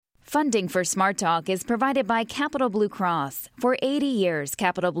Funding for Smart Talk is provided by Capital Blue Cross. For 80 years,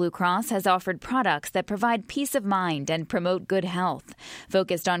 Capital Blue Cross has offered products that provide peace of mind and promote good health.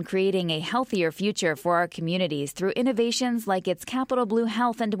 Focused on creating a healthier future for our communities through innovations like its Capital Blue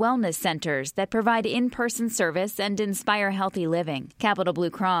Health and Wellness Centers that provide in-person service and inspire healthy living. Capital Blue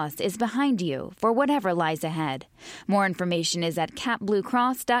Cross is behind you for whatever lies ahead. More information is at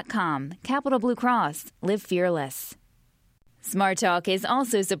capbluecross.com. Capital Blue Cross. Live fearless. Smart Talk is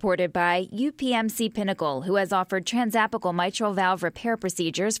also supported by UPMC Pinnacle, who has offered transapical mitral valve repair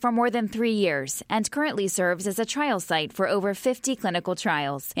procedures for more than 3 years and currently serves as a trial site for over 50 clinical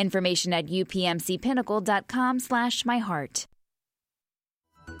trials. Information at upmcpinnacle.com/myheart.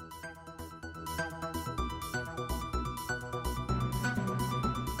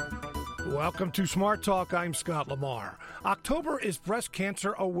 Welcome to Smart Talk. I'm Scott Lamar. October is Breast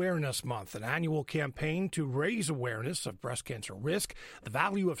Cancer Awareness Month, an annual campaign to raise awareness of breast cancer risk, the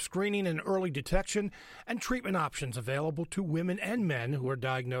value of screening and early detection, and treatment options available to women and men who are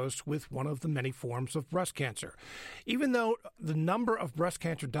diagnosed with one of the many forms of breast cancer. Even though the number of breast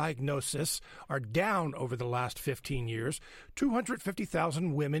cancer diagnoses are down over the last 15 years,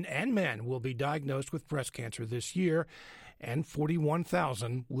 250,000 women and men will be diagnosed with breast cancer this year, and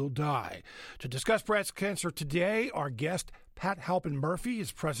 41,000 will die. To discuss breast cancer today, our guest, Pat Halpin Murphy,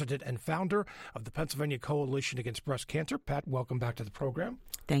 is president and founder of the Pennsylvania Coalition Against Breast Cancer. Pat, welcome back to the program.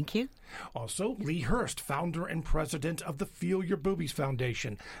 Thank you. Also, Leigh Hurst, founder and president of the Your Boobies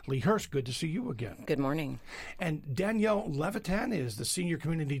Foundation. Leigh Hurst, good to see you again. Good morning. And Danielle Lavetan is the Senior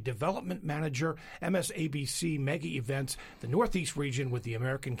Community Development Manager, MSABC Mega Events, the Northeast region with the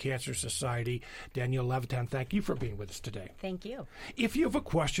American Cancer Society. Danielle Lavetan, thank you for being with us today. Thank you. If you have a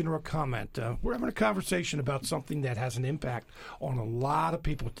question or a comment, we're having a conversation about something that has an impact on a lot of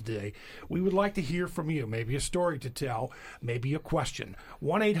people today. We would like to hear from you, maybe a story to tell, maybe a question.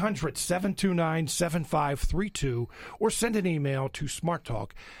 1-800-729-7532 or send an email to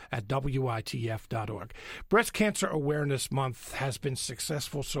smarttalk@witf.org. Breast Cancer Awareness Month has been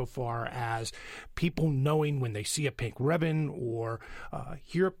successful so far as people knowing when they see a pink ribbon or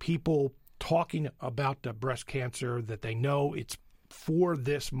hear people talking about breast cancer that they know it's for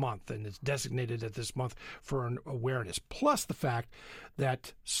this month and it's designated at this month for an awareness. Plus the fact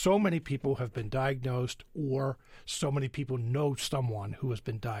that so many people have been diagnosed or so many people know someone who has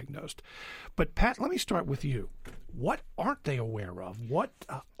been diagnosed. But Pat, let me start with you. What aren't they aware of? What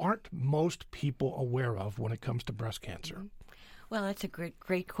aren't most people aware of when it comes to breast cancer? Well, that's a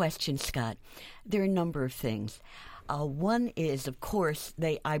great question, Scott. There are a number of things. One is, of course,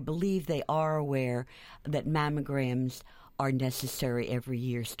 I believe they are aware that mammograms are necessary every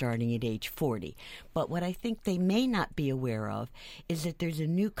year starting at age 40. But what I think they may not be aware of is that there's a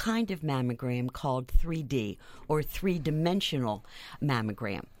new kind of mammogram called 3D or three-dimensional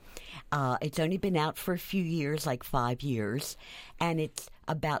mammogram. It's only been out for a few years, like 5 years, and it's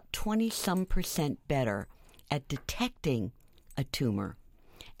about 20-some% better at detecting a tumor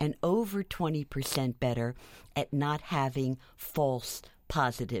and over 20% better at not having false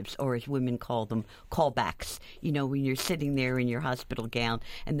positives, or as women call them, callbacks. You know, when you're sitting there in your hospital gown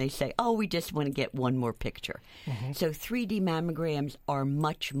and they say, oh, we just want to get one more picture. Mm-hmm. So 3D mammograms are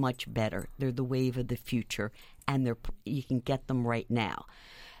much, much better. They're the wave of the future, and you can get them right now.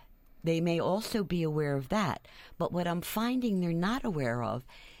 They may also be aware of that. But what I'm finding they're not aware of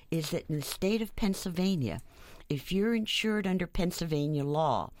is that in the state of Pennsylvania, if you're insured under Pennsylvania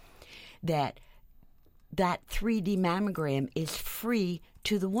law, that 3D mammogram is free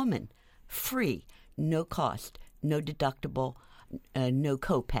to the woman. Free. No cost. No deductible. No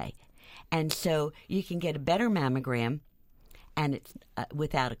copay. And so you can get a better mammogram, and it's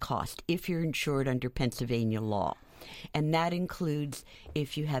without a cost if you're insured under Pennsylvania law. And that includes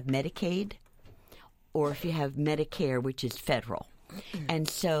if you have Medicaid or if you have Medicare, which is federal. And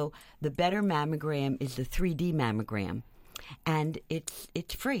so the better mammogram is the 3D mammogram, and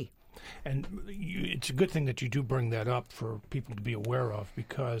it's free. And it's a good thing that you do bring that up for people to be aware of,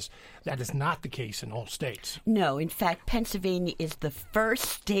 because that is not the case in all states. No, in fact, Pennsylvania is the first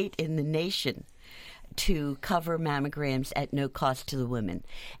state in the nation to cover mammograms at no cost to the women,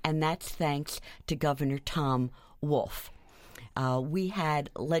 and that's thanks to Governor Tom Wolf. We had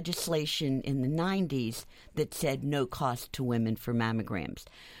legislation in the 90s that said no cost to women for mammograms.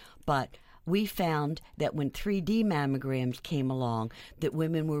 But we found that when 3D mammograms came along, that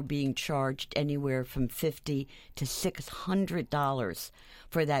women were being charged anywhere from $50 to $600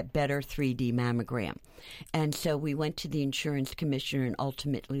 for that better 3D mammogram. And so we went to the insurance commissioner and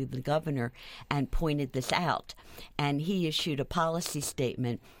ultimately the governor and pointed this out. And he issued a policy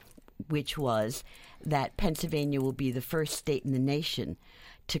statement which was that Pennsylvania will be the first state in the nation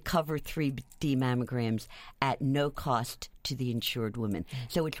to cover 3D mammograms at no cost to the insured woman.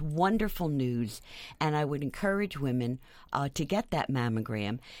 So it's wonderful news, and I would encourage women to get that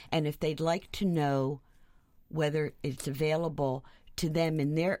mammogram. And if they'd like to know whether it's available to them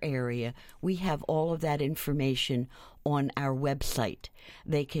in their area, we have all of that information on our website.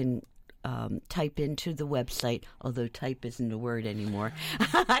 They can type into the website, although type isn't a word anymore.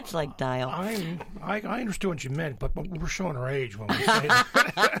 It's like dial. I understood what you meant, but we're showing our age when we say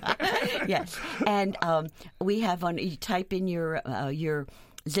that. Yes, and we have you type in your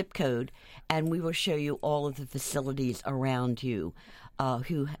zip code, and we will show you all of the facilities around you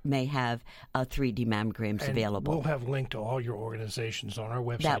who may have 3D mammograms available. We'll have a link to all your organizations on our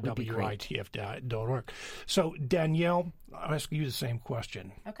website, That would be great. WITF.org. So, Danielle, I'll ask you the same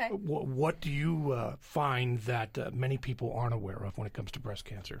question. Okay. What do you find that many people aren't aware of when it comes to breast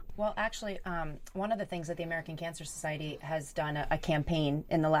cancer? Well, actually, one of the things that the American Cancer Society has done a campaign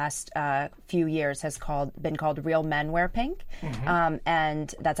in the last few years has been called Real Men Wear Pink. Mm-hmm.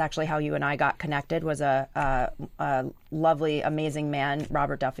 And that's actually how you and I got connected, was a lovely, amazing man,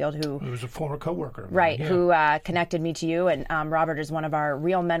 Robert Duffield, who was a former coworker. Right, yeah. who connected me to you. And Robert is one of our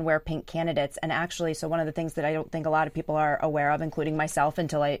Real Men Wear Pink candidates. And actually, so one of the things that I don't think a lot of people are aware of, including myself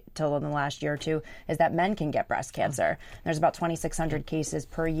until in the last year or two, is that men can get breast cancer. There's about 2,600 cases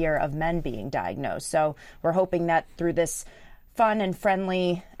per year of men being diagnosed. So we're hoping that through this fun and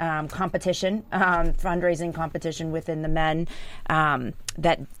friendly competition, fundraising competition within the men,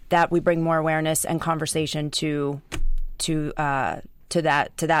 that we bring more awareness and conversation to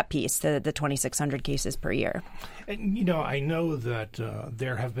that piece, the 2,600 cases per year. And, I know that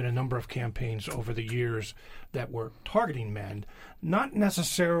there have been a number of campaigns over the years that were targeting men, not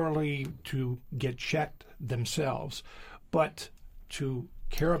necessarily to get checked themselves, but to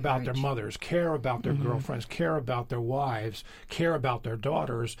care about their mothers, care about their girlfriends, care about their wives, care about their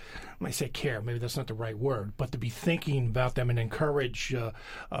daughters. When I say care, maybe that's not the right word, but to be thinking about them and encourage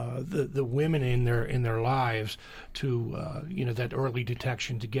the women in their lives to that early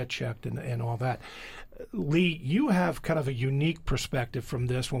detection, to get checked and all that. Leigh, you have kind of a unique perspective from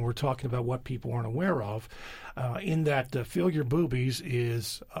this when we're talking about what people aren't aware of, in that Feel Your Boobies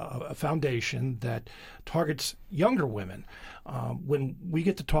is a foundation that targets younger women. When we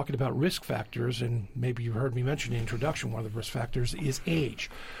get to talking about risk factors, and maybe you heard me mention in the introduction, one of the risk factors is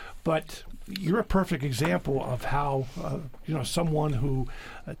age. But you're a perfect example of how someone who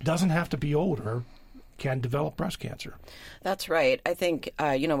doesn't have to be older can develop breast cancer. That's right. I think,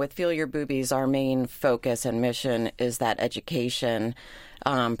 with Feel Your Boobies, our main focus and mission is that education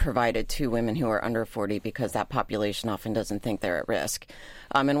provided to women who are under 40, because that population often doesn't think they're at risk.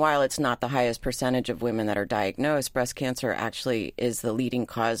 And while it's not the highest percentage of women that are diagnosed, breast cancer actually is the leading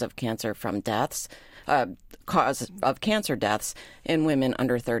cause of cancer cancer deaths in women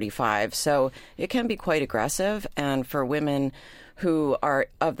under 35. So it can be quite aggressive. And for women who are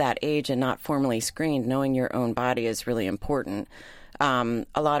of that age and not formally screened, knowing your own body is really important. A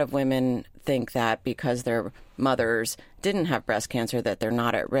lot of women think that because their mothers didn't have breast cancer that they're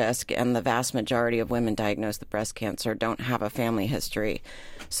not at risk, and the vast majority of women diagnosed with breast cancer don't have a family history.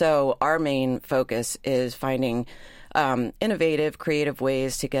 So our main focus is finding innovative, creative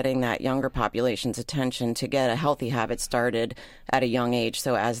ways to getting that younger population's attention to get a healthy habit started at a young age.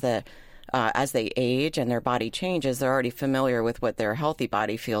 So as they age and their body changes, they're already familiar with what their healthy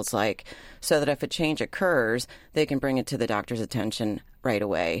body feels like, so that if a change occurs, they can bring it to the doctor's attention right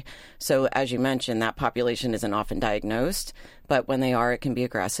away. So as you mentioned, that population isn't often diagnosed, but when they are, it can be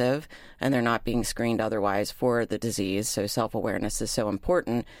aggressive, and they're not being screened otherwise for the disease. So self-awareness is so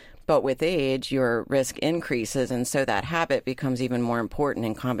important. But with age, your risk increases, and so that habit becomes even more important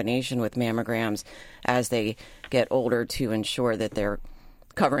in combination with mammograms as they get older, to ensure that they're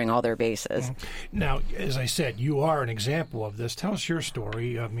covering all their bases. Now, as I said, you are an example of this. Tell us your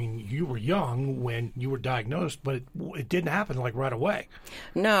story. I mean, you were young when you were diagnosed, but it didn't happen like right away.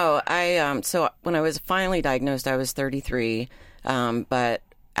 No, so when I was finally diagnosed, I was 33, but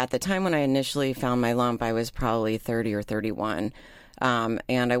at the time when I initially found my lump, I was probably 30 or 31.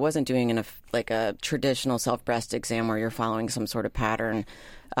 And I wasn't doing a traditional self-breast exam where you're following some sort of pattern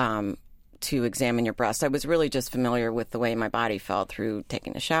to examine your breast. I was really just familiar with the way my body felt through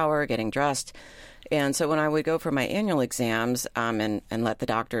taking a shower, getting dressed. And so when I would go for my annual exams and let the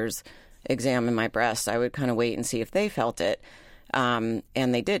doctors examine my breast, I would kind of wait and see if they felt it. And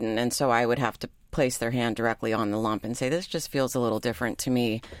they didn't. And so I would have to place their hand directly on the lump and say, this just feels a little different to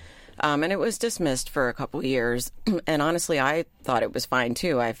me. And it was dismissed for a couple of years. And honestly, I thought it was fine,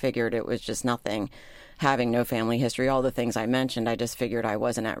 too. I figured it was just nothing. Having no family history, all the things I mentioned, I just figured I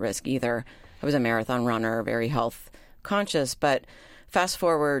wasn't at risk either. I was a marathon runner, very health conscious. But fast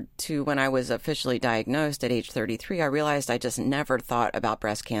forward to when I was officially diagnosed at age 33, I realized I just never thought about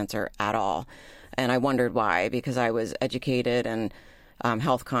breast cancer at all. And I wondered why, because I was educated and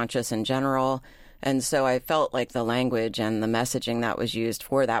health conscious in general. And so I felt like the language and the messaging that was used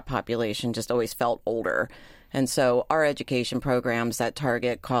for that population just always felt older. And so our education programs that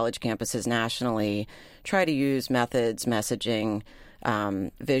target college campuses nationally try to use methods, messaging,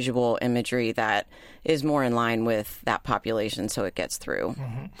 visual imagery that is more in line with that population so it gets through.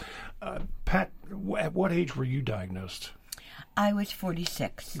 Pat, at what age were you diagnosed? I was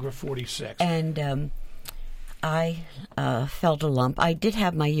 46. You were 46. And I felt a lump. I did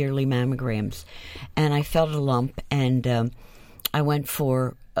have my yearly mammograms, and I felt a lump, and I went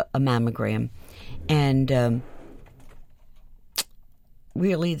for a mammogram. And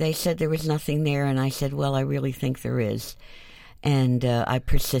really, they said there was nothing there, and I said, well, I really think there is. And I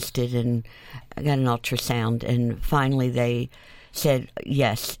persisted, and I got an ultrasound, and finally they said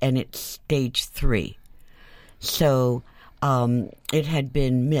yes, and it's stage 3. So it had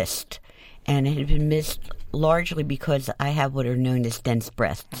been missed, and it had been missed largely because I have what are known as dense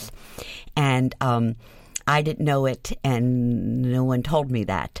breasts. And I didn't know it, and no one told me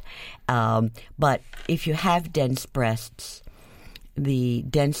that. But if you have dense breasts, the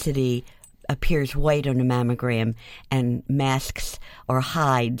density appears white on a mammogram and masks or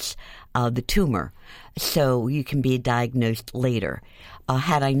hides the tumor, so you can be diagnosed later.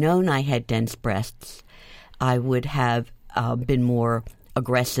 Had I known I had dense breasts, I would have been more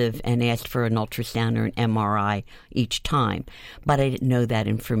aggressive and asked for an ultrasound or an MRI each time, but I didn't know that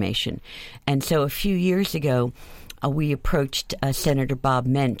information. And so a few years ago, we approached Senator Bob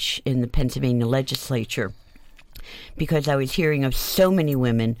Mensch in the Pennsylvania legislature because I was hearing of so many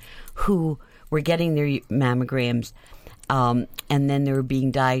women who were getting their mammograms and then they were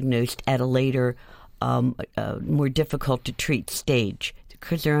being diagnosed at a later, more difficult to treat stage,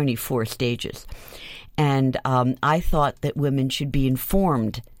 because there are only 4 stages. And I thought that women should be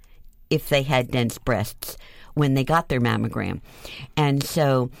informed if they had dense breasts when they got their mammogram. And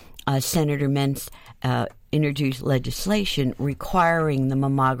so Senator Mensch introduced legislation requiring the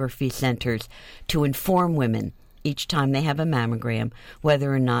mammography centers to inform women each time they have a mammogram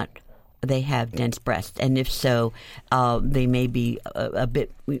whether or not they have dense breasts, and if so, they may be a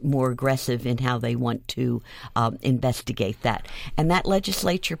bit more aggressive in how they want to investigate that. And that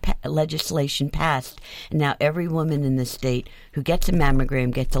legislation passed, and now every woman in the state who gets a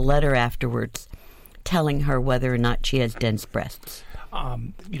mammogram gets a letter afterwards telling her whether or not she has dense breasts. I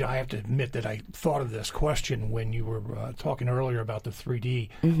have to admit that I thought of this question when you were talking earlier about the 3D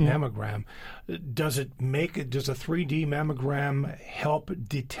mammogram. Does a 3D mammogram help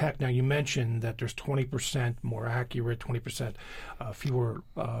detect? Now, you mentioned that there's 20% more accurate, 20% fewer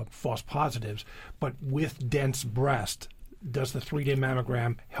false positives, but with dense breast, does the 3D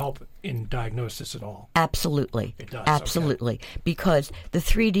mammogram help in diagnosis at all? Absolutely. It does. Absolutely. Okay. Because the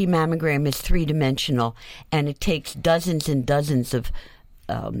 3D mammogram is 3-dimensional, and it takes dozens and dozens of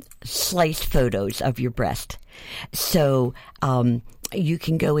sliced photos of your breast. So you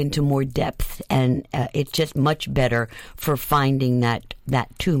can go into more depth, and it's just much better for finding that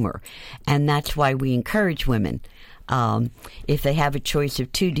tumor. And that's why we encourage women, if they have a choice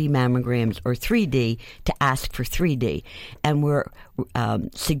of 2D mammograms or 3D, to ask for 3D. And we're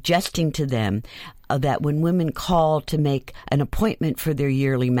suggesting to them that when women call to make an appointment for their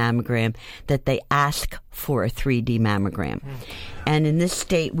yearly mammogram, that they ask for a 3D mammogram. And in this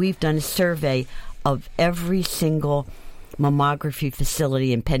state, we've done a survey of every single mammography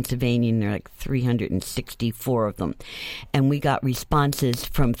facility in Pennsylvania, and there are like 364 of them. And we got responses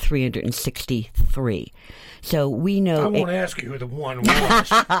from 363. So we know... I won't ask you who the one was.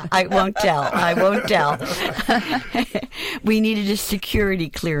 I won't tell. We needed a security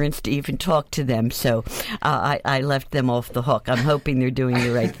clearance to even talk to them, so I left them off the hook. I'm hoping they're doing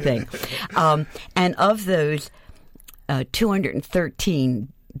the right thing. And of those,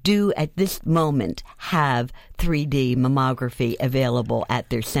 213 do at this moment have 3D mammography available at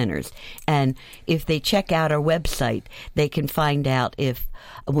their centers. And if they check out our website, they can find out if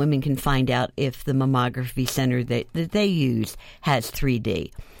women can find out if the mammography center that they use has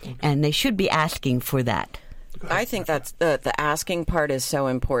 3D. Okay. And they should be asking for that. I think that's the asking part is so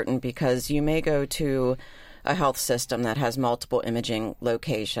important, because you may go to a health system that has multiple imaging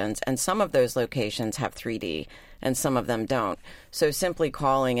locations, and some of those locations have 3D and some of them don't. So simply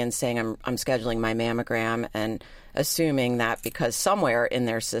calling and saying I'm scheduling my mammogram and assuming that because somewhere in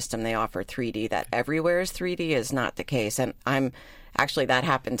their system they offer 3D, that everywhere is 3D, is not the case. And that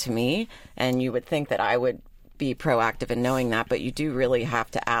happened to me, and you would think that I would be proactive in knowing that, but you do really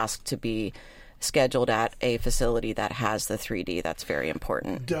have to ask to be scheduled at a facility that has the 3D. That's very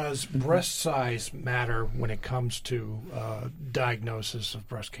important. Does breast size matter when it comes to diagnosis of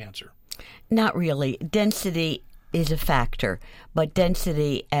breast cancer? Not really. Density is a factor, but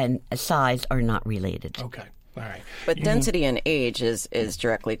density and size are not related. Okay. All right. But density and age is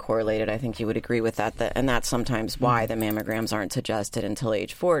directly correlated. I think you would agree with that. And that's sometimes why the mammograms aren't suggested until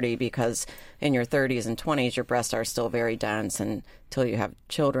age 40, because in your 30s and 20s, your breasts are still very dense. And until you have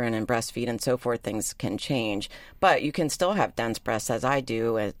children and breastfeed and so forth, things can change. But you can still have dense breasts, as I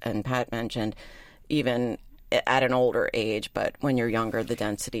do, and Pat mentioned, even at an older age, but when you're younger, the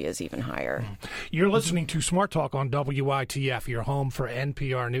density is even higher. You're listening to Smart Talk on WITF, your home for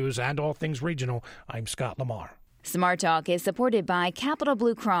NPR News and all things regional. I'm Scott Lamar. Smart Talk is supported by Capital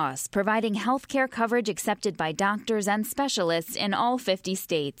Blue Cross, providing health care coverage accepted by doctors and specialists in all 50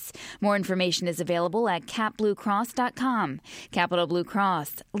 states. More information is available at capbluecross.com. Capital Blue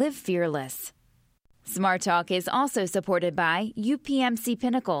Cross. Live fearless. Smart Talk is also supported by UPMC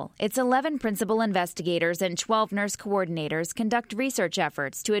Pinnacle. Its 11 principal investigators and 12 nurse coordinators conduct research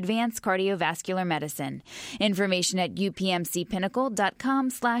efforts to advance cardiovascular medicine. Information at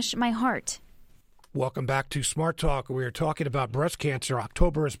upmcpinnacle.com/myheart. Welcome back to Smart Talk. We are talking about breast cancer.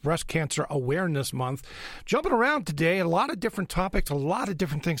 October is Breast Cancer Awareness Month. Jumping around today, a lot of different topics, a lot of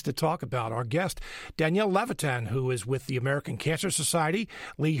different things to talk about. Our guest, Danielle Lavetan, who is with the American Cancer Society,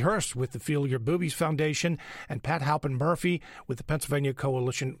 Leigh Hurst with the Your Boobies Foundation, and Pat Halpin Murphy with the Pennsylvania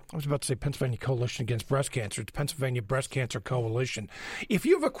Coalition. I was about to say Pennsylvania Coalition Against Breast Cancer. It's Pennsylvania Breast Cancer Coalition. If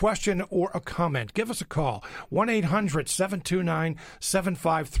you have a question or a comment, give us a call.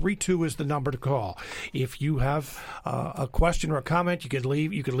 1-800-729-7532 is the number to call. If you have a question or a comment, you could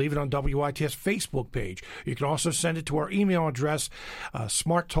leave it on WITS Facebook page. You can also send it to our email address,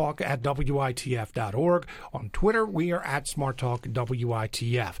 smarttalk@witf.org. On Twitter, we are at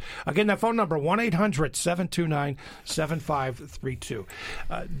smarttalkwitf. Again, that phone number, 1-800-729-7532.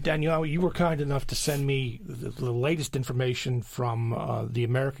 Danielle, you were kind enough to send me the latest information from the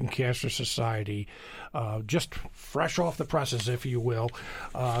American Cancer Society, just fresh off the presses, if you will,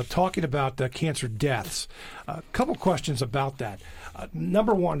 talking about cancer deaths. A couple questions about that.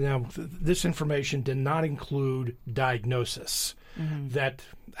 Number one, now, this information did not include diagnosis. That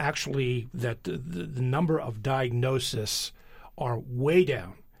actually, the number of diagnoses are way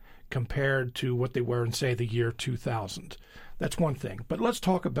down compared to what they were in, say, the year 2000. That's one thing. But let's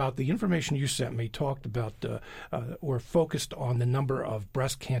talk about the information you sent me, talked about or focused on the number of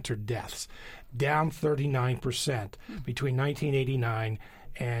breast cancer deaths, down 39% between 1989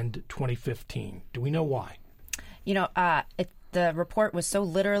 and 2015. Do we know why? You know, the report was so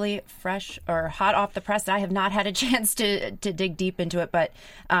literally fresh or hot off the press that I have not had a chance to dig deep into it. But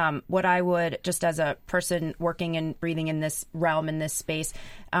what I would, just as a person working and breathing in this realm, in this space,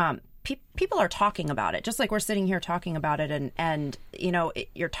 people are talking about it, just like we're sitting here talking about it. And you know,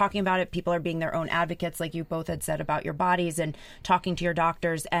 you're talking about it. People are being their own advocates, like you both had said about your bodies and talking to your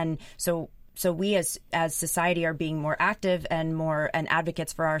doctors. And so we as society are being more active and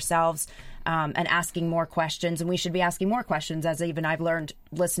advocates for ourselves, and asking more questions. And we should be asking more questions, as even I've learned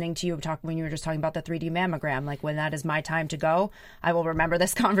listening to you talk when you were just talking about the 3D mammogram. Like, when that is my time to go, I will remember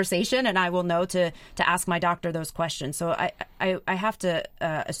this conversation and I will know to ask my doctor those questions. So I have to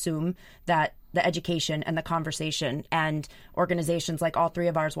assume that the education and the conversation and organizations like all three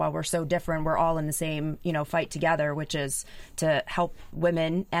of ours, while we're so different, we're all in the same, fight together, which is to help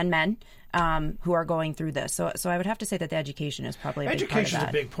women and men who are going through this. So I would have to say that the education is probably a big part of that. Education is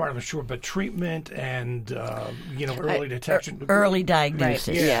a big part of it, sure, but treatment and, early detection. Early diagnosis.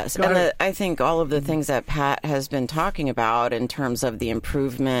 Right. Yes, and I think all of the things that Pat has been talking about in terms of the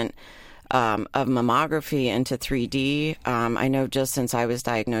improvement of mammography into 3D. I know just since I was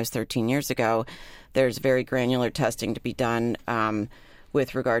diagnosed 13 years ago, there's very granular testing to be done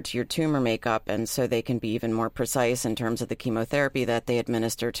with regard to your tumor makeup, and so they can be even more precise in terms of the chemotherapy that they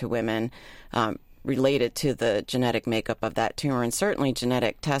administer to women related to the genetic makeup of that tumor, and certainly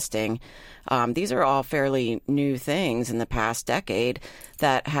genetic testing. These are all fairly new things in the past decade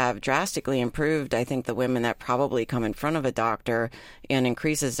that have drastically improved, I think, the women that probably come in front of a doctor and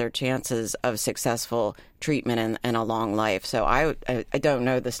increases their chances of successful treatment and a long life. So I don't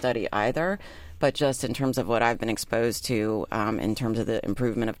know the study either, but just in terms of what I've been exposed to in terms of the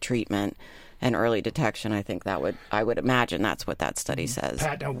improvement of treatment and early detection, I think I would imagine that's what that study says.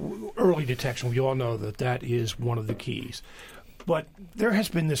 Pat, now, early detection, we all know that is one of the keys. But there has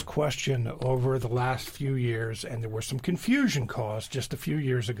been this question over the last few years, and there was some confusion caused just a few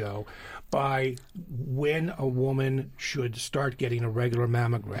years ago by when a woman should start getting a regular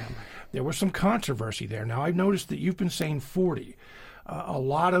mammogram. There was some controversy there. Now, I've noticed that you've been saying 40. a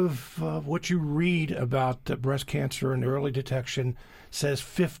lot of what you read about breast cancer and early detection says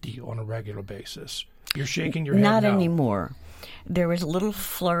 50 on a regular basis. You're shaking your head Not no. anymore. There was a little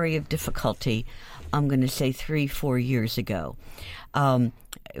flurry of difficulty, I'm going to say 3-4 years ago.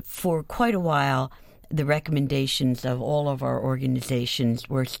 For quite a while, the recommendations of all of our organizations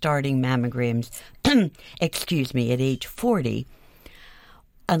were starting mammograms, at age 40,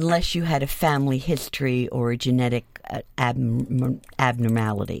 unless you had a family history or a genetic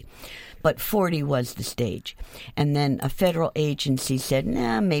abnormality. But 40 was the stage. And then a federal agency said,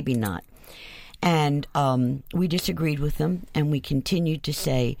 nah, maybe not. And we disagreed with them, and we continued to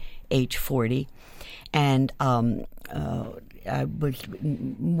say age 40. And I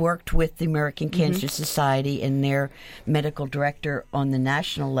worked with the American Cancer Society and their medical director on the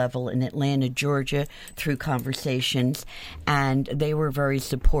national level in Atlanta, Georgia, through conversations, and they were very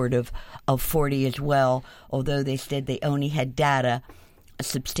supportive of 40 as well, although they said they only had data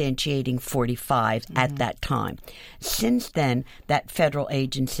substantiating 45 at that time. Since then, that federal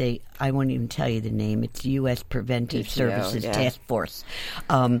agency, I won't even tell you the name, it's U.S. Preventive Services Task Force.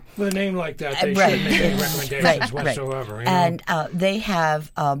 With a name like that, they shouldn't make any recommendations whatsoever. You know? And they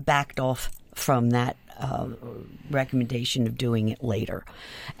have backed off from that recommendation of doing it later.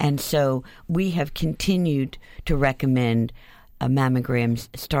 And so we have continued to recommend mammograms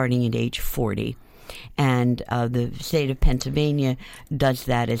starting at age 40. And the state of Pennsylvania does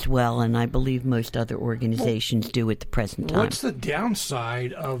that as well, and I believe most other organizations do at the present time. What's the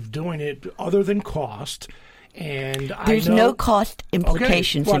downside of doing it other than cost? And there's no cost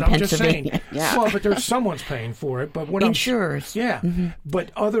implications in Pennsylvania. Well, but there's someone's paying for it. But what insurers.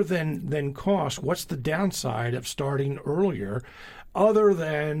 But other than cost, what's the downside of starting earlier? Other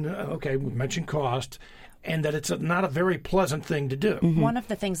than we mentioned cost. And that it's not a very pleasant thing to do. One of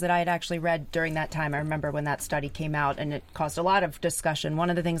the things that I had actually read during that time, I remember when that study came out, and it caused a lot of discussion. One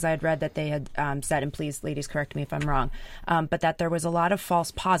of the things I had read that they had said, and please, ladies, correct me if I'm wrong, but that there was a lot of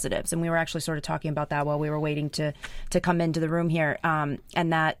false positives. And we were actually sort of talking about that while we were waiting to come into the room here, and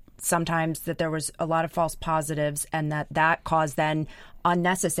that sometimes that there was a lot of false positives, and that caused then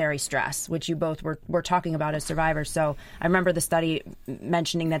unnecessary stress, which you both were talking about as survivors. So I remember the study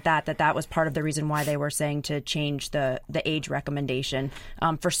mentioning that was part of the reason why they were saying to change the age recommendation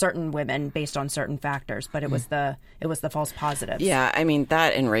for certain women based on certain factors. But it was the false positives. Yeah, I mean,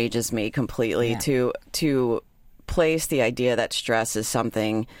 that enrages me completely to place the idea that stress is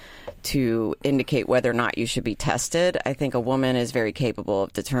something to indicate whether or not you should be tested. I think a woman is very capable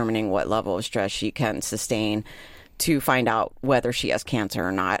of determining what level of stress she can sustain to find out whether she has cancer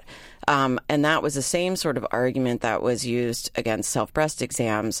or not. And that was the same sort of argument that was used against self-breast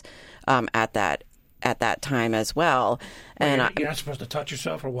exams at that time as well. And you're not supposed to touch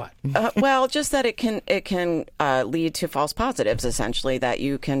yourself or what? Well, just that it can lead to false positives, essentially, that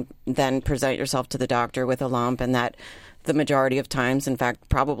you can then present yourself to the doctor with a lump, and that the majority of times, in fact,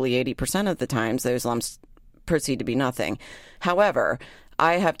 probably 80% of the times, those lumps proceed to be nothing. However,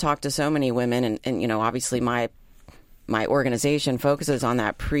 I have talked to so many women, and obviously my organization focuses on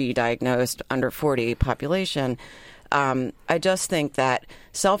that pre-diagnosed under 40 population. I just think that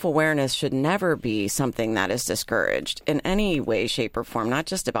self-awareness should never be something that is discouraged in any way, shape, or form, not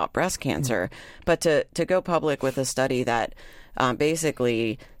just about breast cancer, but to go public with a study that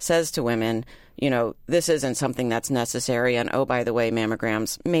basically says to women, this isn't something that's necessary, and oh, by the way,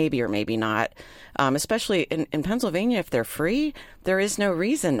 mammograms maybe or maybe not. Especially in Pennsylvania, if they're free, there is no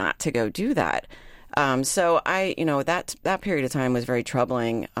reason not to go do that. So that period of time was very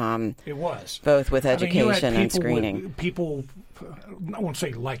troubling. It was. Both with education and screening. People, I won't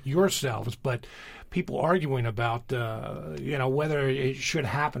say like yourselves, but people arguing about, whether it should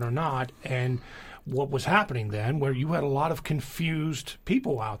happen or not. And what was happening then, where you had a lot of confused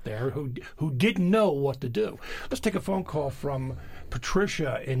people out there who didn't know what to do. Let's take a phone call from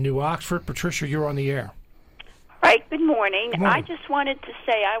Patricia in New Oxford. Patricia, you're on the air. Right, good morning. I just wanted to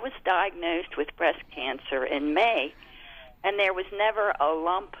say I was diagnosed with breast cancer in May, and there was never a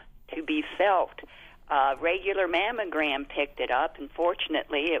lump to be felt. Regular mammogram picked it up, and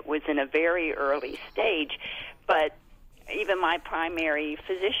fortunately it was in a very early stage, but even my primary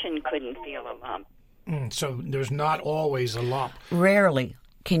physician couldn't feel a lump. So there's not always a lump. Rarely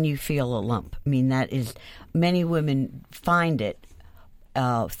can you feel a lump. I mean, that is, many women find it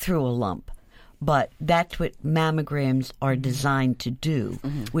through a lump. But that's what mammograms are designed to do,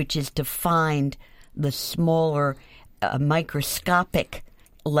 which is to find the smaller microscopic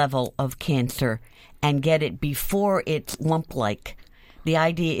level of cancer and get it before it's lump-like. The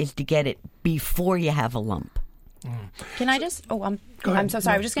idea is to get it before you have a lump. Can I just... I'm so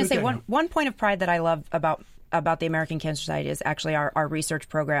sorry. I was just going to say one point of pride that I love about about the American Cancer Society is actually our research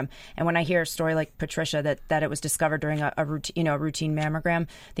program. And when I hear a story like Patricia that it was discovered during a routine mammogram,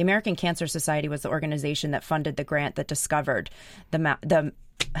 the American Cancer Society was the organization that funded the grant that discovered the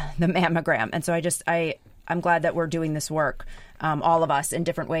mammogram. And so I'm glad that we're doing this work, all of us, in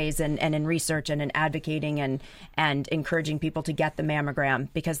different ways, and in research and in advocating and encouraging people to get the mammogram,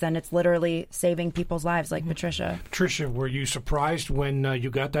 because then it's literally saving people's lives, like Patricia. Patricia, were you surprised when you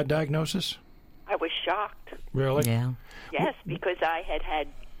got that diagnosis? I was shocked. Really? Yeah. Yes, because I had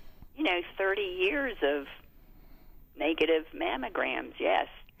 30 years of negative mammograms, yes.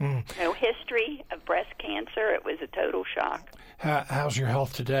 No history of breast cancer. It was a total shock. How's your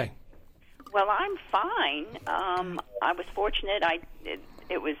health today? Well, I'm fine. I was fortunate.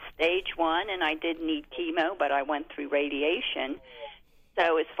 It was stage 1, and I did need chemo, but I went through radiation.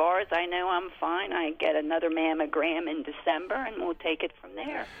 So as far as I know, I'm fine. I get another mammogram in December, and we'll take it from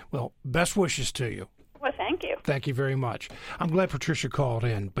there. Well, best wishes to you. Well, thank you. Thank you very much. I'm glad Patricia called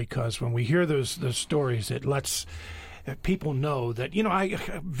in, because when we hear those stories, it lets people know that, I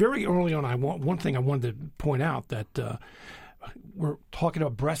very early on, one thing I wanted to point out, that we're talking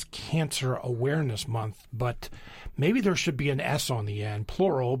about Breast Cancer Awareness Month, but maybe there should be an S on the end,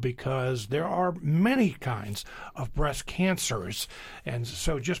 plural, because there are many kinds of breast cancers. And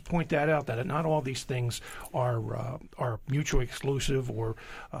so just point that out, that not all these things are mutually exclusive or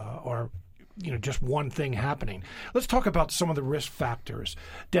are just one thing happening. Let's talk about some of the risk factors.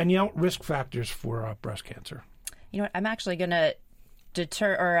 Danielle, risk factors for breast cancer. You know what? I'm actually going to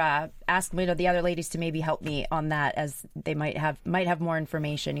ask the other ladies to maybe help me on that, as they might have more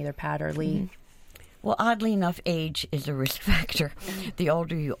information, either Pat or Leigh. Well, oddly enough, age is a risk factor. The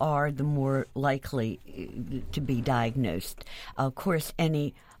older you are, the more likely to be diagnosed. Of course,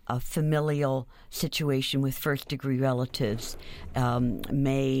 any familial situation with first-degree relatives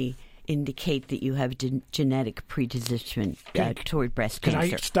may indicate that you have genetic predisposition toward breast cancer.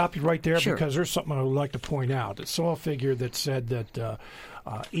 Can I stop you right there? Sure. Because there's something I would like to point out. I saw a figure that said that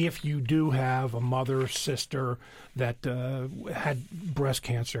if you do have a mother, sister that had breast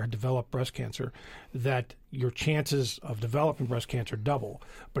cancer, had developed breast cancer, that your chances of developing breast cancer double.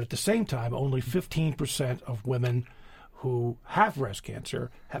 But at the same time, only 15% of women who have breast cancer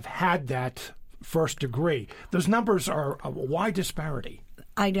have had that first degree. Those numbers are a wide disparity.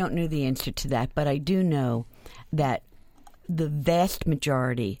 I don't know the answer to that, but I do know that the vast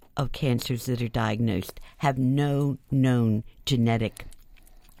majority of cancers that are diagnosed have no known genetic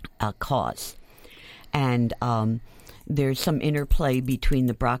cause. And there's some interplay between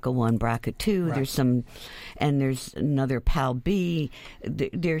the BRCA1, BRCA2. Right. There's another PAL-B.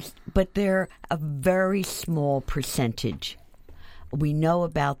 But they're a very small percentage. We know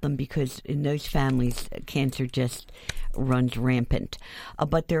about them because in those families, cancer just runs rampant.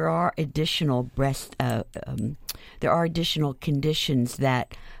 But there are additional conditions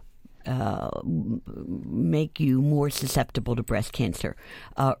that make you more susceptible to breast cancer.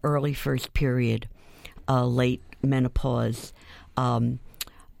 Early first period, late menopause,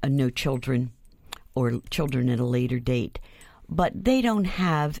 no children, or children at a later date. But they don't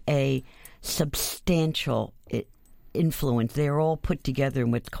have a substantial influence. They're all put together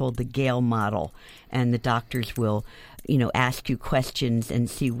in what's called the Gale model, and the doctors will ask you questions and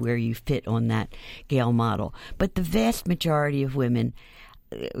see where you fit on that Gale model. But the vast majority of women,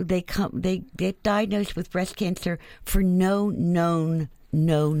 they get diagnosed with breast cancer for no known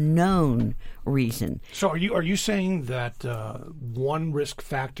reason. So are you saying that one risk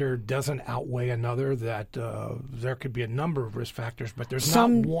factor doesn't outweigh another, that there could be a number of risk factors, but there's not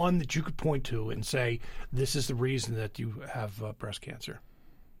one that you could point to and say, this is the reason that you have breast cancer?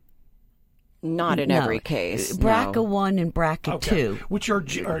 Not in every case. BRCA1 and BRCA2. Which are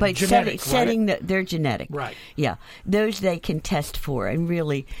but genetic, setting that they're genetic. Right. Yeah. Those they can test for. And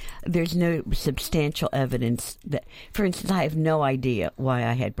really, there's no substantial evidence that, for instance, I have no idea why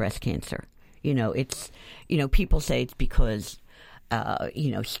I had breast cancer. People say it's because,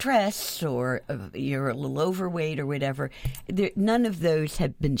 stress, or you're a little overweight or whatever. None of those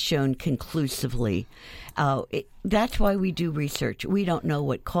have been shown conclusively. That's why we do research. We don't know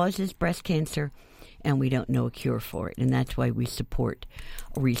what causes breast cancer, and we don't know a cure for it, and that's why we support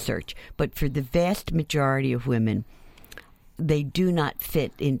research. But for the vast majority of women, they do not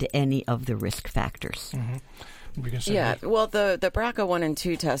fit into any of the risk factors. Mm-hmm. Yeah, well, the BRCA1 and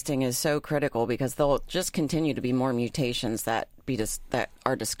 2 testing is so critical because there'll just continue to be more mutations that that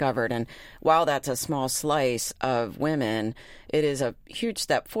are discovered. And while that's a small slice of women, it is a huge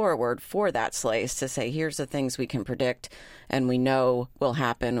step forward for that slice to say, here's the things we can predict and we know will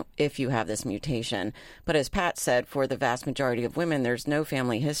happen if you have this mutation. But as Pat said, for the vast majority of women, there's no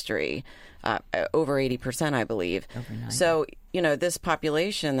family history, over 80%, I believe. So, this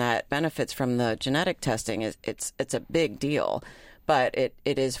population that benefits from the genetic testing, it's a big deal. But it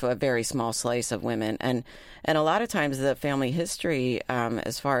is for a very small slice of women. And a lot of times the family history,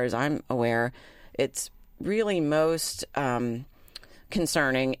 as far as I'm aware, it's really most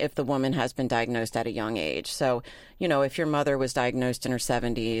concerning if the woman has been diagnosed at a young age. So, if your mother was diagnosed in her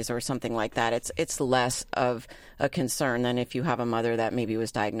 70s or something like that, it's less of a concern than if you have a mother that maybe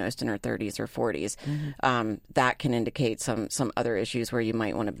was diagnosed in her 30s or 40s. That can indicate some other issues where you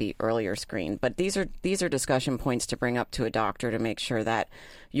might want to be earlier screened. But these are discussion points to bring up to a doctor to make sure that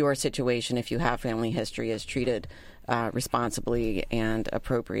your situation, if you have family history, is treated responsibly and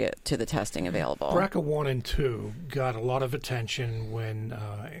appropriate to the testing available. BRCA1 and 2 got a lot of attention when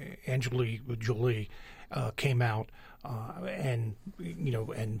Angelina Jolie came out, and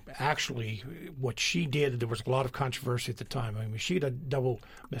actually what she did, there was a lot of controversy at the time. I mean, she had a double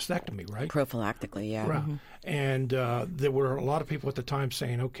mastectomy, right? Prophylactically, yeah. Right. And there were a lot of people at the time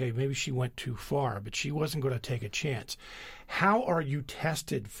saying, okay, maybe she went too far, but she wasn't going to take a chance. How are you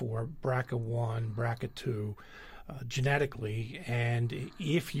tested for BRCA1, BRCA2 genetically, and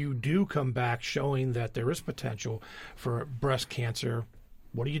if you do come back showing that there is potential for breast cancer,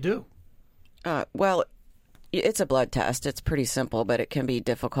 what do you do? Well, it's a blood test. It's pretty simple, but it can be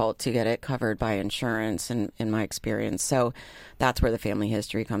difficult to get it covered by insurance, in my experience. So that's where the family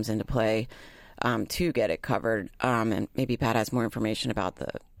history comes into play to get it covered. And maybe Pat has more information about the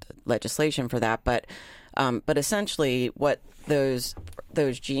legislation for that. But essentially, what those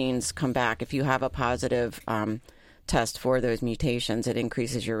genes come back, if you have a positive test for those mutations, it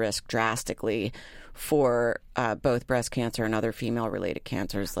increases your risk drastically for both breast cancer and other female-related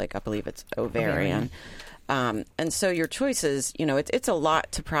cancers, like I believe it's ovarian. And so your choices, it's a lot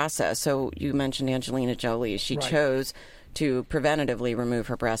to process. So you mentioned Angelina Jolie. She chose to preventatively remove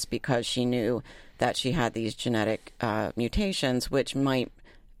her breast because she knew that she had these genetic mutations, which might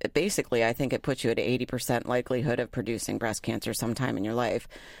basically, I think it puts you at 80% likelihood of producing breast cancer sometime in your life.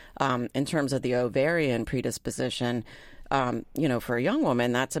 In terms of the ovarian predisposition, for a young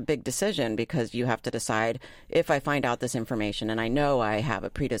woman, that's a big decision because you have to decide, if I find out this information and I know I have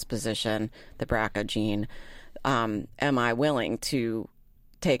a predisposition, the BRCA gene, am I willing to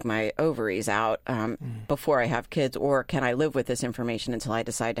take my ovaries out before I have kids, or can I live with this information until I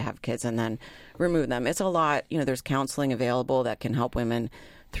decide to have kids and then remove them? It's a lot. There's counseling available that can help women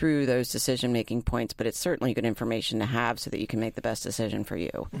through those decision-making points, but it's certainly good information to have so that you can make the best decision for you.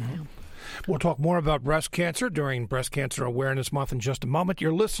 Mm-hmm. We'll talk more about breast cancer during Breast Cancer Awareness Month in just a moment.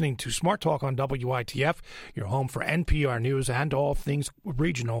 You're listening to Smart Talk on WITF, your home for NPR News and all things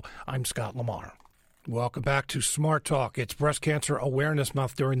regional. I'm Scott Lamar. Welcome back to Smart Talk. It's Breast Cancer Awareness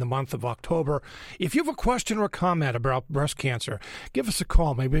Month during the month of October. If you have a question or a comment about breast cancer, give us a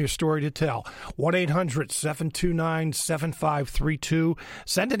call, maybe a story to tell. 1-800-729-7532.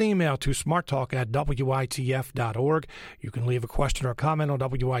 Send an email to smarttalk@witf.org. You can leave a question or a comment on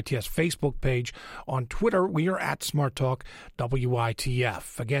WITF's Facebook page. On Twitter, we are at Smart Talk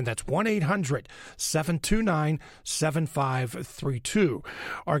WITF. Again, that's 1-800-729-7532.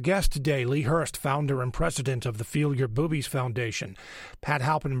 Our guest today, Leigh Hurst, founder and president of the Your Boobies Foundation. Pat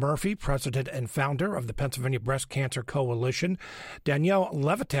Halpin Murphy, president and founder of the Pennsylvania Breast Cancer Coalition. Danielle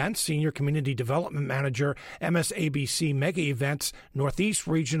Lavetan, senior community development manager, MSABC Mega Events, Northeast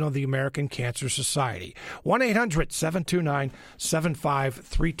Region of the American Cancer Society.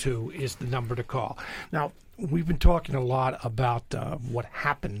 1-800-729-7532 is the number to call. Now, we've been talking a lot about what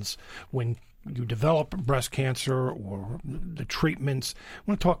happens when you develop breast cancer or the treatments. I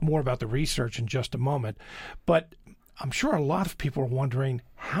want to talk more about the research in just a moment. But I'm sure a lot of people are wondering,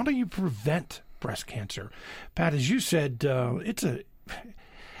 how do you prevent breast cancer? Pat, as you said, it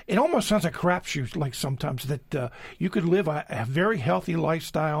almost sounds like a crapshoot, like sometimes that you could live a very healthy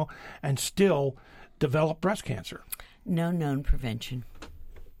lifestyle and still develop breast cancer. No known prevention.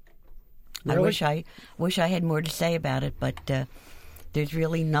 Really? I wish I had more to say about it, but there's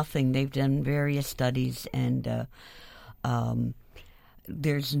really nothing. They've done various studies, and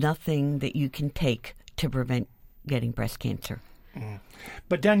there's nothing that you can take to prevent getting breast cancer.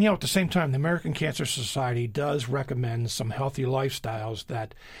 But Danielle, at the same time, the American Cancer Society does recommend some healthy lifestyles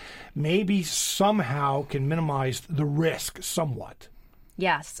that maybe somehow can minimize the risk somewhat.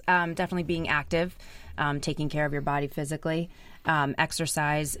 Yes, definitely being active, taking care of your body physically,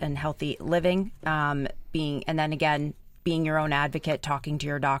 exercise and healthy living, and then again, being your own advocate, talking to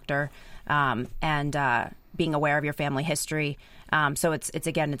your doctor, and being aware of your family history. So it's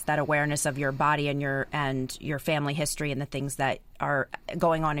that awareness of your body and your family history and the things that are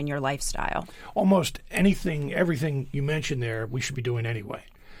going on in your lifestyle. Almost everything you mentioned there, we should be doing anyway.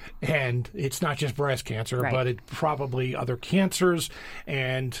 And it's not just breast cancer, right, but it's probably other cancers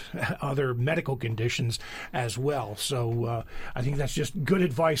and other medical conditions as well. So I think that's just good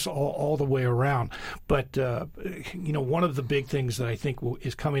advice all the way around. But, one of the big things that I think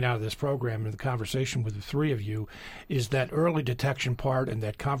is coming out of this program and the conversation with the three of you is that early detection part and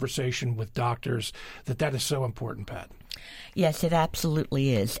that conversation with doctors, that is so important, Pat. Yes, it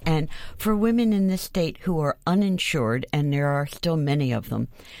absolutely is. And for women in this state who are uninsured, and there are still many of them,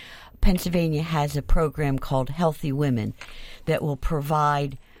 Pennsylvania has a program called Healthy Women that will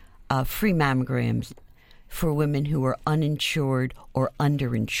provide free mammograms for women who are uninsured or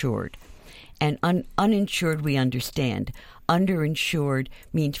underinsured. And uninsured, we understand. Underinsured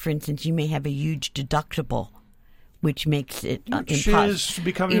means, for instance, you may have a huge deductible, which makes it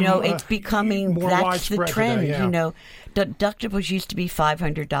impossible. It's becoming more that's widespread the trend. Today, yeah. Deductibles used to be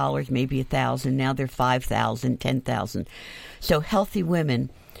 $500, maybe $1,000. Now they're $5,000, $10,000. So Healthy Women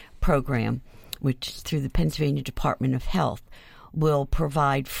program, which is through the Pennsylvania Department of Health, will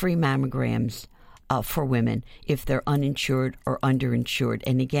provide free mammograms for women if they're uninsured or underinsured.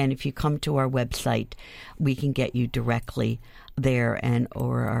 And again, if you come to our website, we can get you directly there,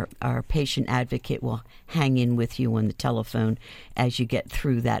 or our patient advocate will hang in with you on the telephone as you get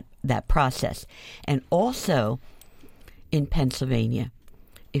through that process. And also in Pennsylvania,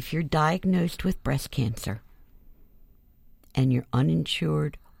 if you're diagnosed with breast cancer and you're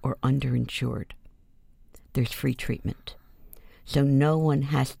uninsured or underinsured, there's free treatment. So no one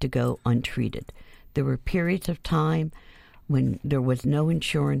has to go untreated. There were periods of time when there was no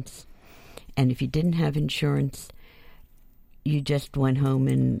insurance, and if you didn't have insurance, you just went home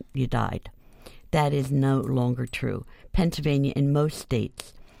and you died. That is no longer true. Pennsylvania and most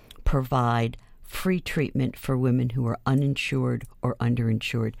states provide free treatment for women who are uninsured or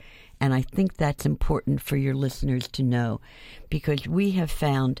underinsured. And I think that's important for your listeners to know, because we have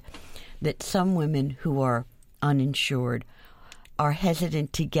found that some women who are uninsured are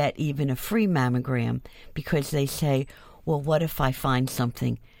hesitant to get even a free mammogram because they say, well, what if I find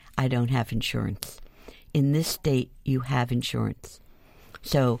something? I don't have insurance. In this state, you have insurance.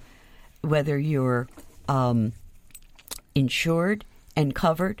 So whether you're insured and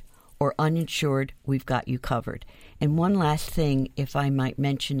covered or uninsured, we've got you covered. And one last thing, if I might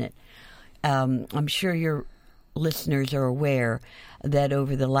mention it, I'm sure your listeners are aware that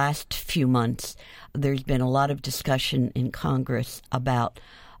over the last few months, there's been a lot of discussion in Congress about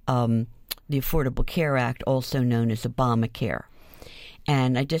the Affordable Care Act, also known as Obamacare.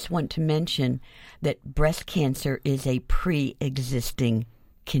 And I just want to mention that breast cancer is a pre-existing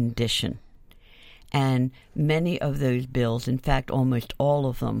condition. And many of those bills, in fact, almost all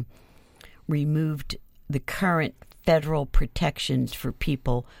of them, removed the current federal protections for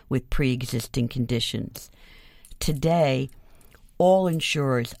people with pre-existing conditions. Today, all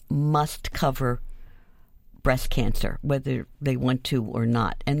insurers must cover breast cancer, whether they want to or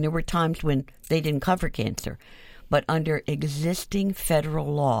not. And there were times when they didn't cover cancer. But under existing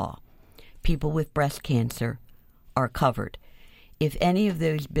federal law, people with breast cancer are covered. If any of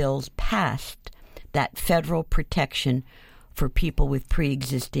those bills passed, that federal protection for people with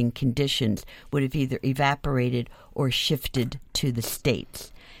pre-existing conditions would have either evaporated or shifted to the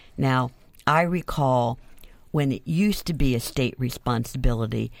states. Now, I recall when it used to be a state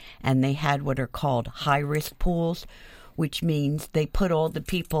responsibility, and they had what are called high-risk pools, which means they put all the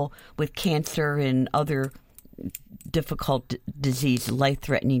people with cancer and other difficult disease,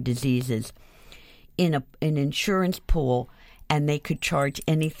 life-threatening diseases, in an insurance pool, and they could charge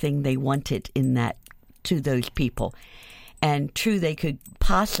anything they wanted in that to those people. And true, they could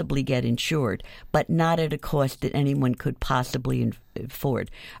possibly get insured, but not at a cost that anyone could possibly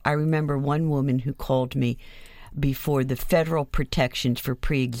afford. I remember one woman who called me before the federal protections for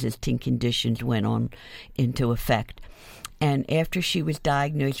pre-existing conditions went on into effect. And after she was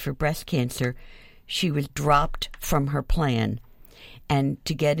diagnosed for breast cancer, she was dropped from her plan. And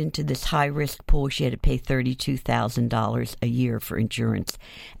to get into this high-risk pool, she had to pay $32,000 a year for insurance.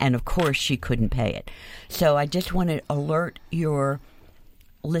 And, of course, she couldn't pay it. So I just want to alert your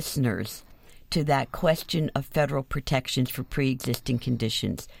listeners to that question of federal protections for pre-existing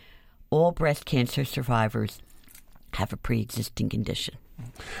conditions. All breast cancer survivors have a pre-existing condition.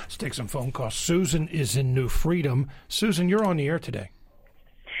 Let's take some phone calls. Susan is in New Freedom. Susan, you're on the air today.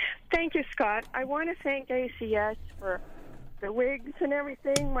 Thank you, Scott. I want to thank ACS for the wigs and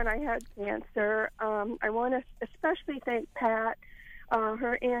everything when I had cancer. I want to especially thank Pat,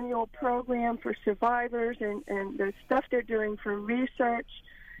 her annual program for survivors and the stuff they're doing for research.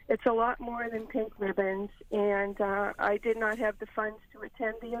 It's a lot more than pink ribbons, and I did not have the funds to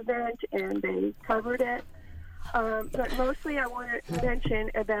attend the event, and they covered it. But mostly I want to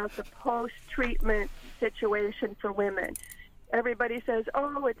mention about the post-treatment situation for women. Everybody says,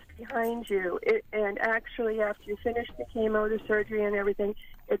 oh, it's behind you. And actually, after you finish the chemo, the surgery and everything,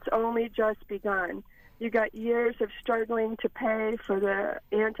 it's only just begun. You got years of struggling to pay for the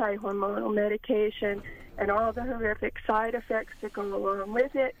anti-hormonal medication and all the horrific side effects that go along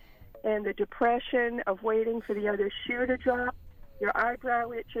with it, and the depression of waiting for the other shoe to drop. Your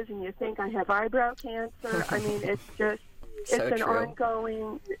eyebrow itches and you think I have eyebrow cancer. I mean, it's just, it's an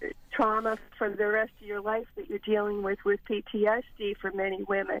ongoing trauma for the rest of your life that you're dealing with PTSD for many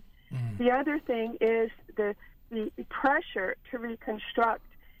women. The other thing is the pressure to reconstruct.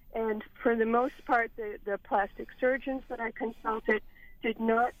 And for the most part, the plastic surgeons that I consulted did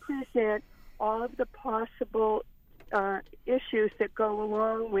not present all of the possible issues that go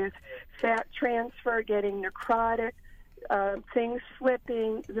along with fat transfer, getting necrotic, things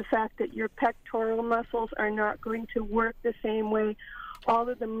slipping, the fact that your pectoral muscles are not going to work the same way, all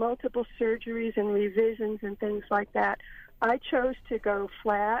of the multiple surgeries and revisions and things like that. I chose to go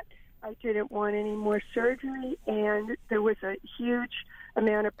flat. I didn't want any more surgery, and there was a huge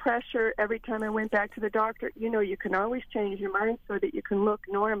amount of pressure every time I went back to the doctor. You know, you can always change your mind so that you can look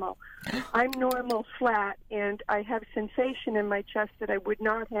normal. I'm normal flat, and I have sensation in my chest that I would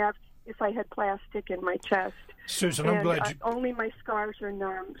not have if I had plastic in my chest. Susan, I'm glad only my scars are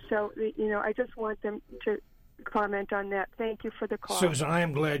numb. So, you know, I just want them to comment on that. Thank you for the call. Susan, I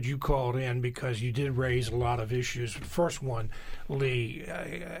am glad you called in because you did raise a lot of issues. First one, Leigh,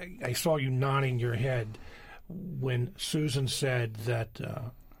 I saw you nodding your head when Susan said that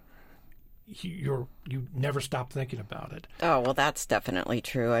you never stop thinking about it. Oh, well, that's definitely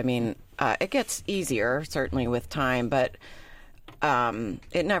true. I mean, it gets easier, certainly with time, but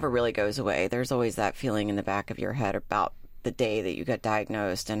it never really goes away. There's always that feeling in the back of your head about the day that you got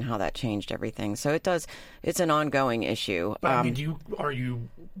diagnosed and how that changed everything. So it's an ongoing issue. But, I mean, are you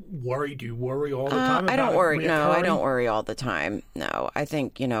worried? Do you worry all the time about I don't worry. it No, I don't worry all the time. No, I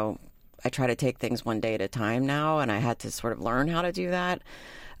think, you know, I try to take things one day at a time now, and I had to sort of learn how to do that.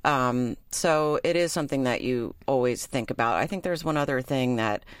 So it is something that you always think about. I think there's one other thing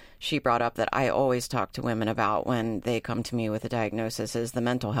that she brought up that I always talk to women about when they come to me with a diagnosis is the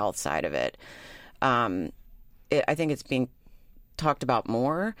mental health side of it. I think it's being talked about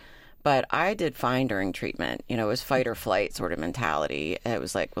more, but I did fine during treatment. You know, it was fight or flight sort of mentality. It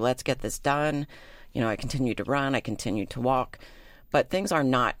was like, well, let's get this done. You know, I continued to run, I continued to walk, but things are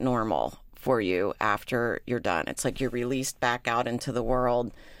not normal for you after you're done. It's like you're released back out into the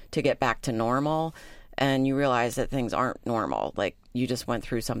world to get back to normal, and you realize that things aren't normal. Like, you just went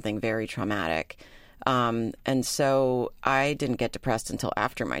through something very traumatic. And so I didn't get depressed until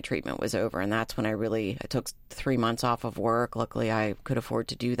after my treatment was over. And that's when I took 3 months off of work. Luckily, I could afford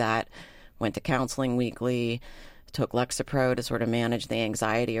to do that. Went to counseling weekly, took Lexapro to sort of manage the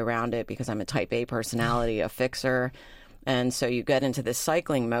anxiety around it because I'm a type A personality, a fixer. And so you get into this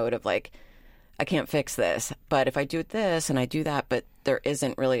cycling mode of like, I can't fix this, but if I do this and I do that, but there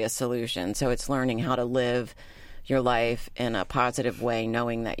isn't really a solution. So it's learning how to live your life in a positive way,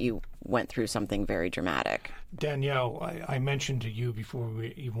 knowing that you went through something very dramatic. Danielle, I mentioned to you before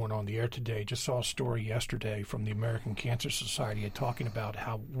we even went on the air today, just saw a story yesterday from the American Cancer Society talking about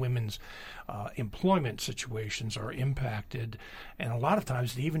how women's employment situations are impacted. And a lot of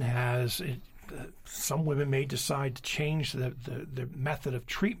times it even has, some women may decide to change the method of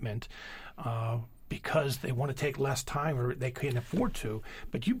treatment because they want to take less time or they can't afford to.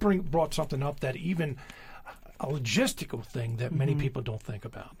 But you brought something up that even a logistical thing that many people don't think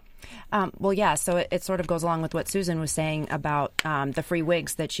about. Well, yeah, so it sort of goes along with what Susan was saying about the free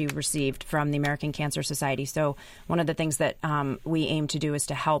wigs that she received from the American Cancer Society. So one of the things that we aim to do is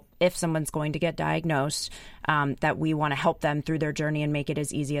to help, if someone's going to get diagnosed, that we want to help them through their journey and make it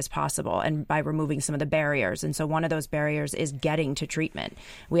as easy as possible, and by removing some of the barriers. And so one of those barriers is getting to treatment.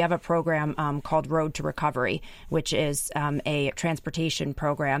 We have a program called Road to Recovery, which is a transportation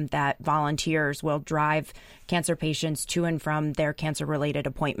program that volunteers will drive cancer patients to and from their cancer-related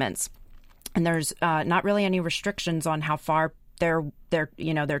appointments. And there's not really any restrictions on how far their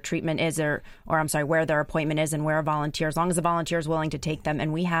treatment is, or I'm sorry, where their appointment is and where a volunteer, as long as the volunteer is willing to take them.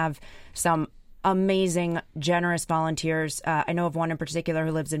 And we have some amazing, generous volunteers. I know of one in particular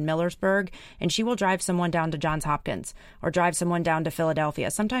who lives in Millersburg, and she will drive someone down to Johns Hopkins or drive someone down to Philadelphia.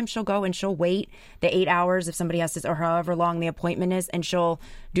 Sometimes she'll go and she'll wait the 8 hours if somebody has to, or however long the appointment is, and she'll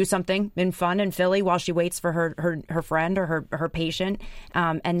do something in fun in Philly while she waits for her friend or her patient,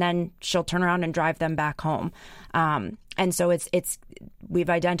 and then she'll turn around and drive them back home. And so we've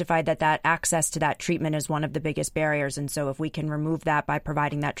identified that access to that treatment is one of the biggest barriers. And so if we can remove that by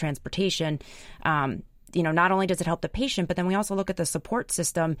providing that transportation, not only does it help the patient, but then we also look at the support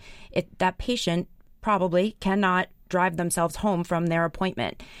system. That patient probably cannot drive themselves home from their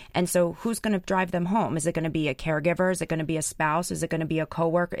appointment. And so who's going to drive them home? Is it going to be a caregiver? Is it going to be a spouse? Is it going to be a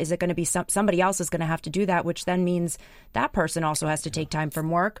coworker? Is it going to be somebody else is going to have to do that, which then means that person also has to take time from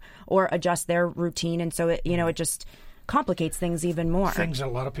work or adjust their routine. And so it just complicates things even more. Things that a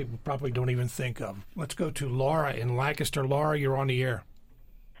lot of people probably don't even think of. Let's go to Laura in Lancaster. Laura, you're on the air.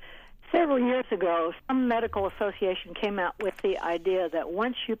 Several years ago, some medical association came out with the idea that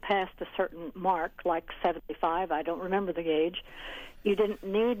once you passed a certain mark, like 75, I don't remember the age, you didn't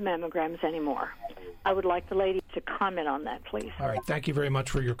need mammograms anymore. I would like the lady to comment on that, please. All right. Thank you very much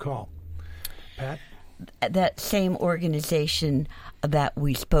for your call. Pat? That same organization that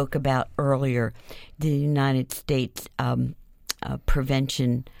we spoke about earlier, the United States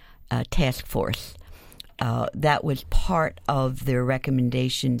Prevention Task Force, that was part of their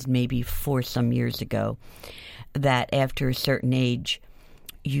recommendations maybe some years ago, that after a certain age,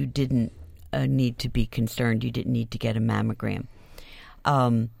 you didn't need to be concerned. You didn't need to get a mammogram.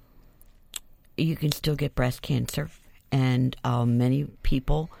 You can still get breast cancer, and many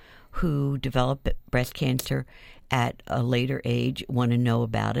people who develop breast cancer at a later age want to know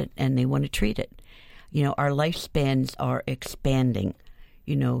about it, and they want to treat it. Our lifespans are expanding.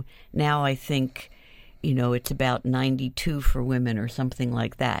 Now I think, it's about 92 for women or something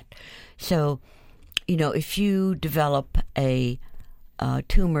like that. So, if you develop a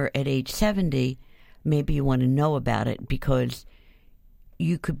tumor at age 70, maybe you want to know about it because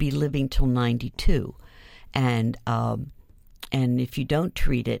you could be living till 92. And if you don't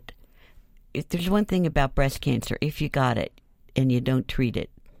treat it, if there's one thing about breast cancer, if you got it and you don't treat it,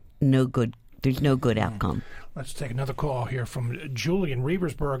 there's no good outcome. Let's take another call here from Julie in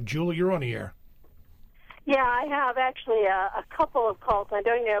Rebersburg. Julie, you're on the air. Yeah, I have actually a couple of calls. I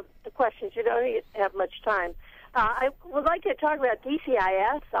don't have the questions. You don't have much time. I would like to talk about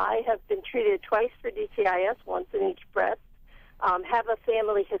DCIS. I have been treated twice for DCIS, once in each breast. Have a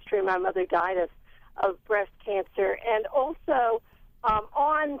family history. My mother died of breast cancer. And also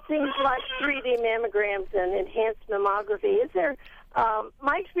on things like 3D mammograms and enhanced mammography, is there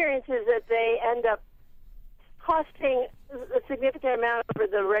my experience is that they end up costing a significant amount over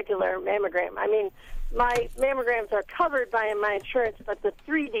the regular mammogram. I mean, my mammograms are covered by my insurance, but the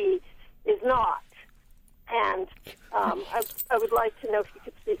 3D is not. And I would like to know if you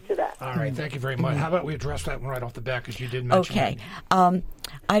could speak to that. All right, thank you very much. How about we address that one right off the bat, because you did mention it. Okay.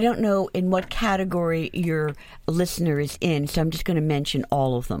 I don't know in what category your listener is in, so I'm just going to mention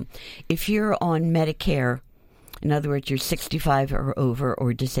all of them. If you're on Medicare, in other words, you're 65 or over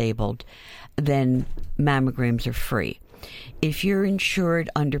or disabled, then mammograms are free. If you're insured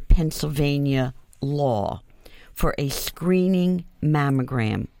under Pennsylvania law for a screening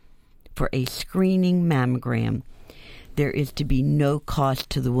mammogram, there is to be no cost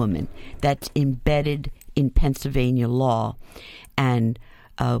to the woman. That's embedded in Pennsylvania law. And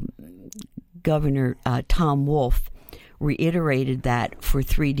Governor Tom Wolf reiterated that for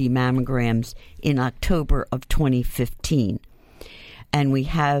 3D mammograms in October of 2015. And we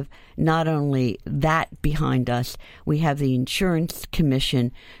have not only that behind us, we have the Insurance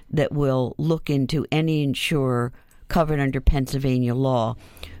Commission that will look into any insurer covered under Pennsylvania law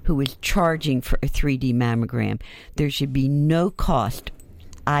who is charging for a 3D mammogram. There should be no cost,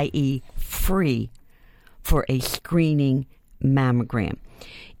 i.e. free, for a screening mammogram.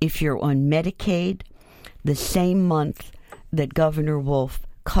 If you're on Medicaid, the same month that Governor Wolf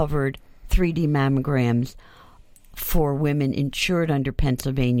covered 3D mammograms for women insured under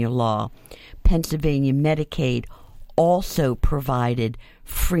Pennsylvania law, Pennsylvania Medicaid also provided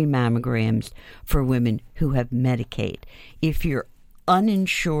free mammograms for women who have Medicaid. If you're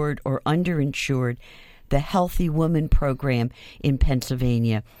uninsured or underinsured, the Healthy Woman program in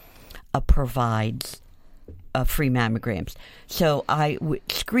Pennsylvania provides free mammograms. So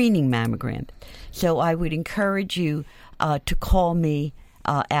screening mammograms. So I would encourage you to call me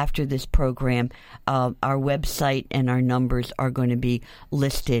after this program. Our website and our numbers are going to be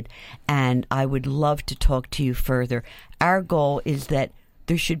listed, and I would love to talk to you further. Our goal is that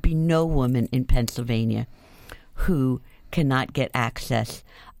there should be no woman in Pennsylvania who cannot get access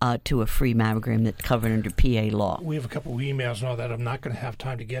to a free mammogram that's covered under PA law. We have a couple of emails and all that I'm not going to have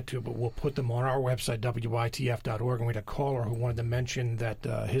time to get to, but we'll put them on our website, WITF.org. And we had a caller who wanted to mention that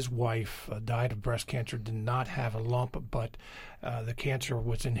his wife died of breast cancer, did not have a lump, but the cancer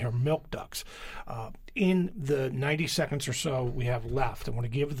was in her milk ducts. In the 90 seconds or so we have left, I want to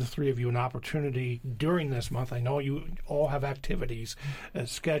give the three of you an opportunity during this month. I know you all have activities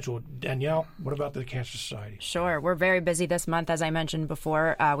scheduled. Danielle, what about the Cancer Society? Sure. We're very busy this month. As I mentioned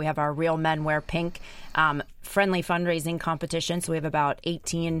before, we have our Real Men Wear Pink friendly fundraising competition. So we have about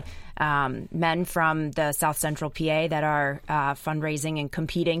 18 men from the South Central PA that are fundraising and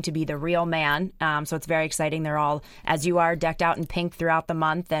competing to be the real man. So it's very exciting. They're all, as you are, decked out in pink throughout the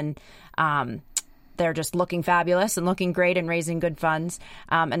month, and they're just looking fabulous and looking great and raising good funds.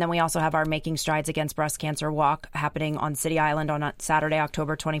 And then we also have our Making Strides Against Breast Cancer walk happening on City Island on Saturday,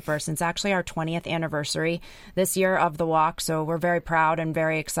 October 21st. It's actually our 20th anniversary this year of the walk. So we're very proud and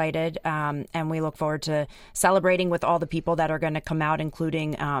very excited. And we look forward to celebrating with all the people that are going to come out,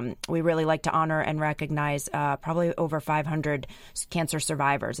 including we really like to honor and recognize probably over 500 cancer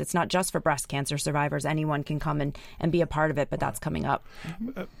survivors. It's not just for breast cancer survivors. Anyone can come and be a part of it, but that's coming up.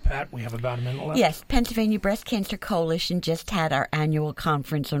 Pat, we have about a minute left. Yes. Pennsylvania Breast Cancer Coalition just had our annual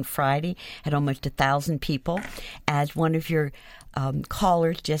conference on Friday, had almost 1,000 people. As one of your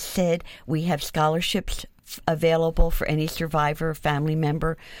callers just said, we have scholarships available for any survivor or family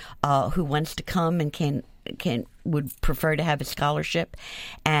member who wants to come and would prefer to have a scholarship.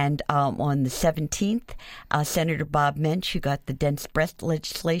 And on the 17th, Senator Bob Mensch, who got the dense breast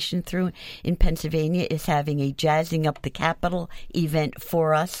legislation through in Pennsylvania, is having a Jazzing Up the Capitol event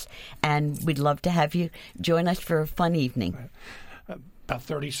for us, and we'd love to have you join us for a fun evening. About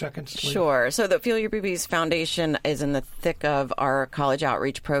 30 seconds, please. Sure. So the Feel Your Boobies Foundation is in the thick of our college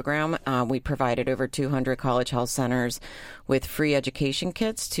outreach program. We provided over 200 college health centers with free education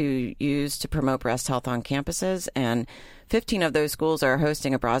kits to use to promote breast health on campuses. And 15 of those schools are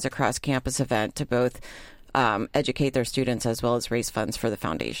hosting a Bras Across Campus event to both educate their students as well as raise funds for the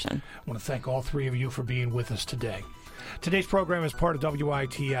foundation. I want to thank all three of you for being with us today. Today's program is part of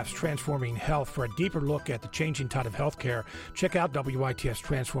WITF's Transforming Health. For a deeper look at the changing tide of healthcare, check out WITF's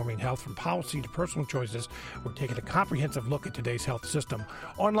Transforming Health. From policy to personal choices, we're taking a comprehensive look at today's health system.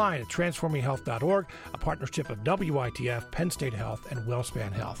 Online at transforminghealth.org, a partnership of WITF, Penn State Health, and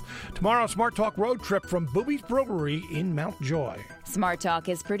WellSpan Health. Tomorrow, Smart Talk Road Trip from Boobies Brewery in Mount Joy. Smart Talk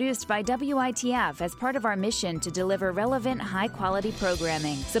is produced by WITF as part of our mission to deliver relevant, high-quality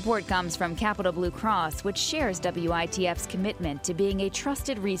programming. Support comes from Capital Blue Cross, which shares WITF's commitment to being a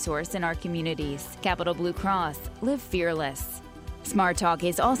trusted resource in our communities. Capital Blue Cross, live fearless. Smart Talk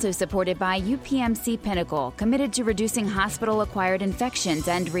is also supported by UPMC Pinnacle, committed to reducing hospital-acquired infections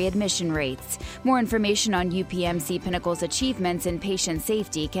and readmission rates. More information on UPMC Pinnacle's achievements in patient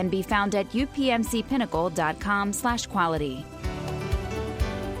safety can be found at upmcpinnacle.com/quality.